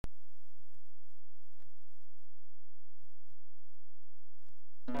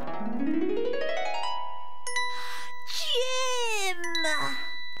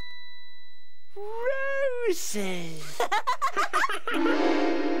Rosie!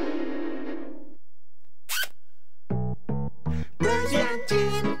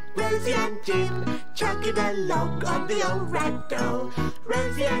 Rosie and Jim, chugging along on the old Ragdoll.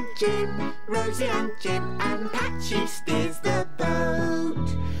 Rosie and Jim, and Patchy steers the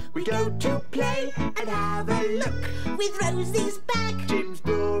boat. We go to play and have a look with Rosie's back, Jim's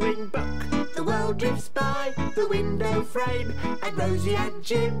boring book. The world drifts by the window frame, and Rosie and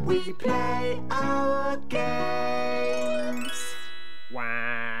Jim, we play our games.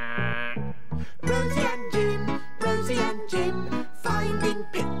 Wah. Rosie and Jim, finding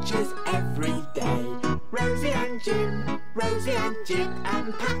pictures every day. Rosie and Jim,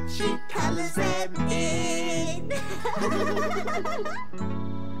 and Patchy colours them in.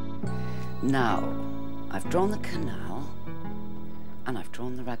 Now, I've drawn the canal, and I've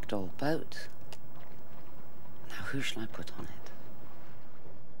drawn the Ragdoll boat. Now, who shall I put on it?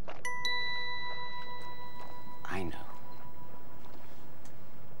 I know.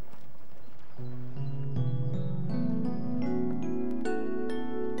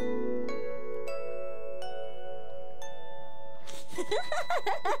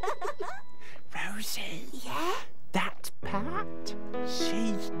 Rosie? Yeah? That's Pat.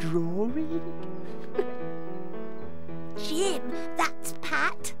 She's drawing. Jim, that's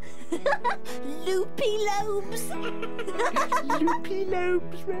Pat. Loopy lobes. Loopy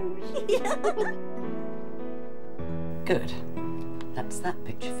lobes, Rosie. Good. That's that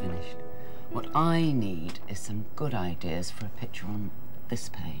picture finished. What I need is some good ideas for a picture on this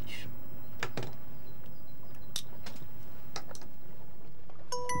page.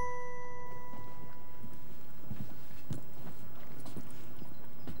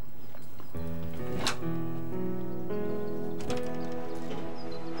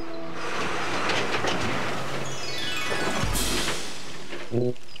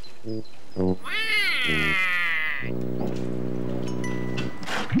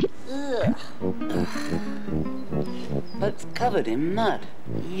 Boat's covered in mud.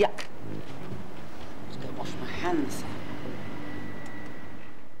 Yuck. Just gotta wash my hands.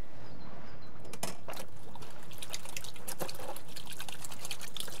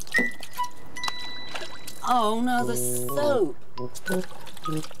 Oh no, the soap.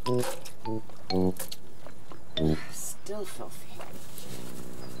 Still filthy.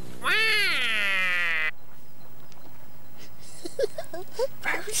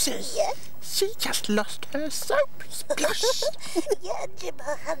 Rosie? Yeah? She just lost her soap. Sploshed. Yeah, Jim,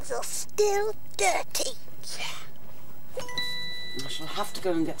 her hands are still dirty. Yeah. I shall have to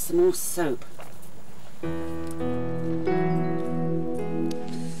go and get some more soap.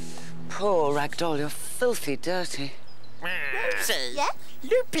 Poor Ragdoll, you're filthy dirty. Rosie? Yeah?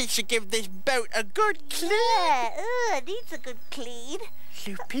 Loopy should give this boat a good clean. Yeah, needs a good clean.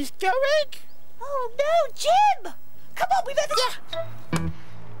 Loopy's going. Oh no, Jim! Come on, we better... Yeah.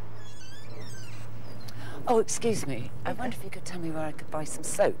 Oh, excuse me. I wonder if you could tell me where I could buy some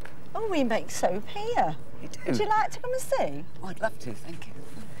soap. Oh, we make soap here. You do? Would you like to come and see? Oh, I'd love to, thank you.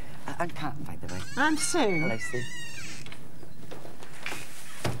 I'm Pat, by the way. I'm Sue. Hello, Sue.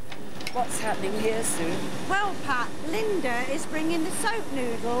 What's happening here, Sue? Well, Pat, Linda is bringing the soap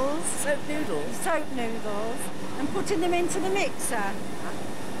noodles. Soap noodles? Soap noodles. And putting them into the mixer.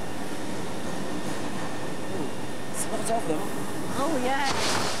 Ooh, lots of them. Oh, yeah.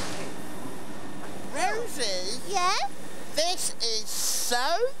 Rosie? Yeah? This is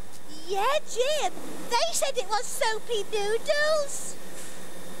soap? Yeah, Jim. They said it was soapy noodles.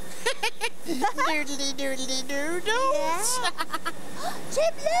 Noodly noodly noodles. Yeah.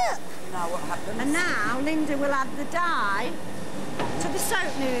 Jim, look. Now what happens? And now Linda will add the dye to the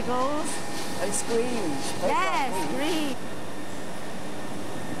soap noodles. And squeeze. Yes, green.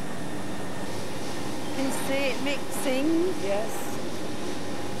 You can see it mixing. Yes.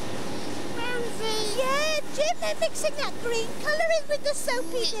 Rosie. Yeah, Jim, they're mixing that green colour in with the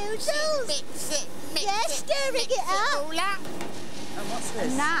soapy noodles. Mix it, Yeah, stirring it up. all up. And what's this?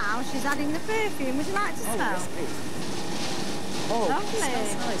 And now she's adding the perfume. Would you like to Oh, smell? yes, please. Oh, Lovely. it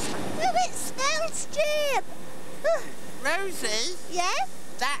smells nice. Oh, it smells, Jim. Rosie, Yeah?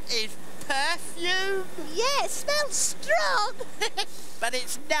 that is perfume. Yeah, it smells strong. But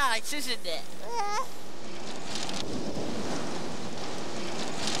it's nice, isn't it?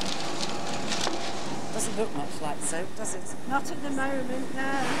 Doesn't look much like soap, does it? Not at the moment,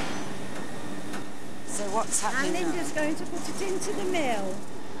 no. So what's And happening now? Linda's going to put it into the mill.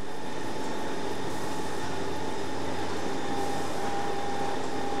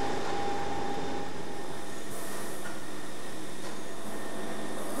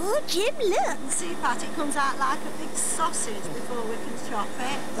 Oh, Oh, Jim, look. See, Pat, it comes out like a big sausage before we can chop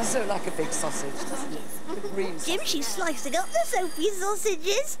it. Does look like a big sausage, doesn't it? The green Jim, sausage. she's slicing up the Soapy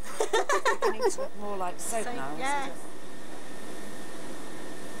sausages. Beginning to look more like soap now, Yeah. isn't it?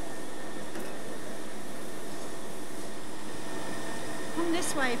 Come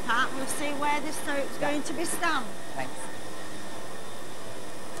this way, Pat. We'll see where the soap's going to be stamped. Thanks.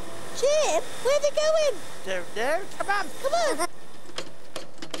 Jim, where are they going? Don't know. Come on. Come on.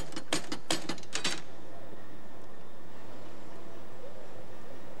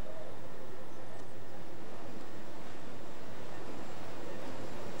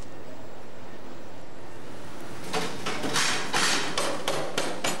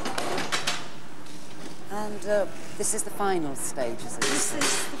 And this is the final stage, is it? This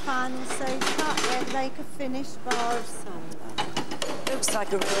is the final stage, Pat, where they make a finished bar of soap. Looks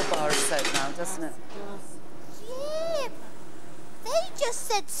like a real bar of soap now, doesn't it? Jim, they just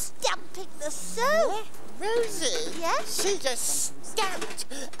said stamping the soap. Rosie? Yeah? She just stamped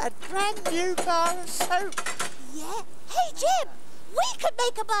a brand new bar of soap. Yeah. Hey, Jim, we could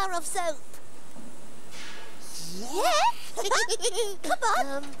make a bar of soap. Yeah. Come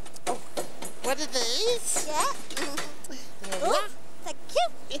on. What are these? Yeah. Oh, thank you.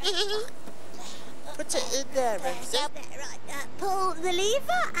 Put it in there, Rosie. There, right. Pull the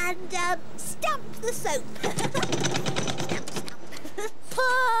lever and stamp the soap. Stamp, stamp.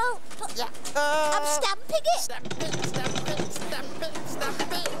 Pull. Yeah. I'm stamping it. Stamp it, stamp it, stamp it, stamp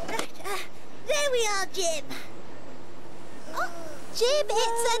it. Right, there we are, Jim. Oh, Jim,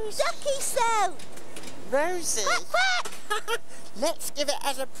 it's a ducky soap. Rosie, Quack, quack. let's give it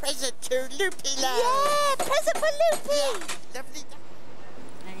as a present to Loopy Lad. Yeah, present for Loopy. Yeah, lovely.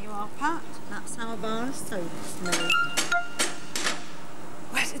 There you are, Pat. That's how a bar of soap's made.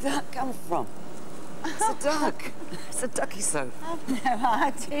 Where did that come from? It's a duck. It's a ducky soap. I've no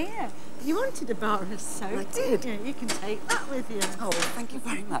idea. You wanted a bar of soap, I did. didn't you? You can take that with you. Oh, well, thank you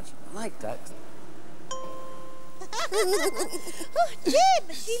very much. I like ducks. Oh, Jim,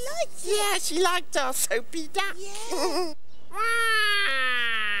 she likes it. Yeah, she liked our Soapy Duck. Yeah.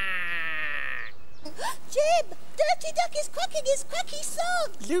 Jim, Dirty Duck is quacking his quacky song.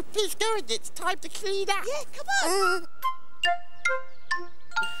 Loopy's going. It's time to clean up. Yeah, come on.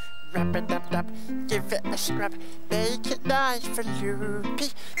 Rub-a-dub-dub, give it a scrub, make it nice for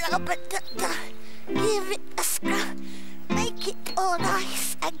Loopy. Rub-a-dub-dub, give it a scrub, make it all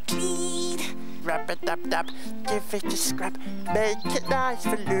nice and clean. Rub-a-dub-dub, give it a scrub, make it nice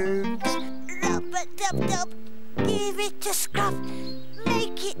for Loopy. Rub-a-dub-dub, give it a scrub,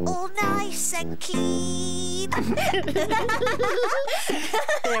 make it all nice and clean.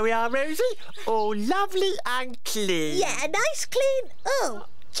 There we are, Rosie, all lovely and clean. Yeah, nice clean. Oh,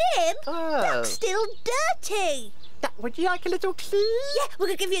 Jim, that's still dirty. Would you like a little clean? Yeah, we're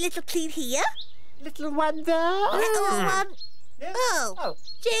going to give you a little clean here. Little one there. Little one. Yeah. Oh,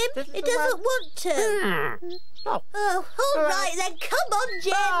 Jim, Little it doesn't one. want to. Oh. Oh, all right then. Come on,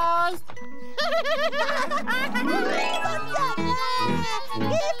 Jim. Bye.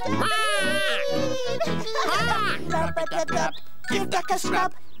 Rub-a-dub-dub, give Duck a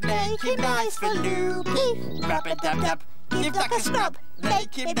scrub, make him nice for Loopy. Rub-a-dub-dub, Give Duck a scrub,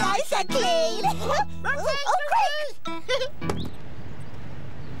 make him nice and clean. Oh, quick!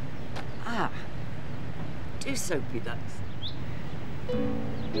 Ah, 2 Soapy Ducks.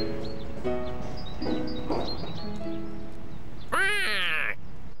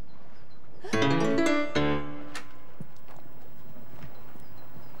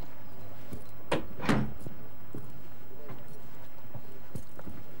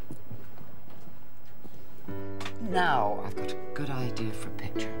 Now I've got a good idea for a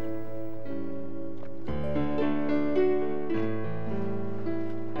picture.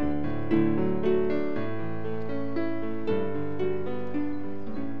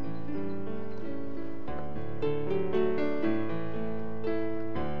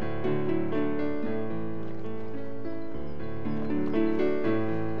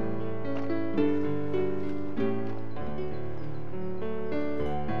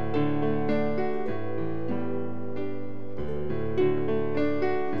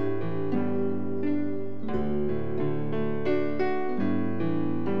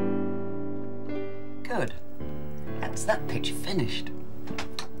 Good. That's that picture finished.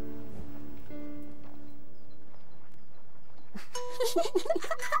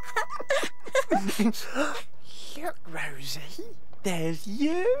 Look, Rosie, there's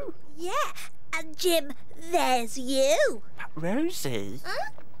you. Yeah, and Jim, there's you. But Rosie,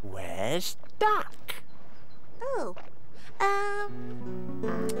 Huh? where's Duck? Oh,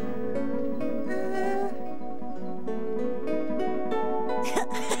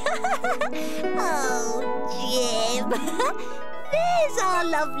 There's our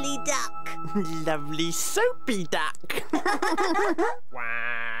lovely duck. Lovely Soapy Duck.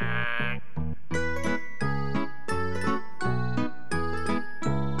 Quack.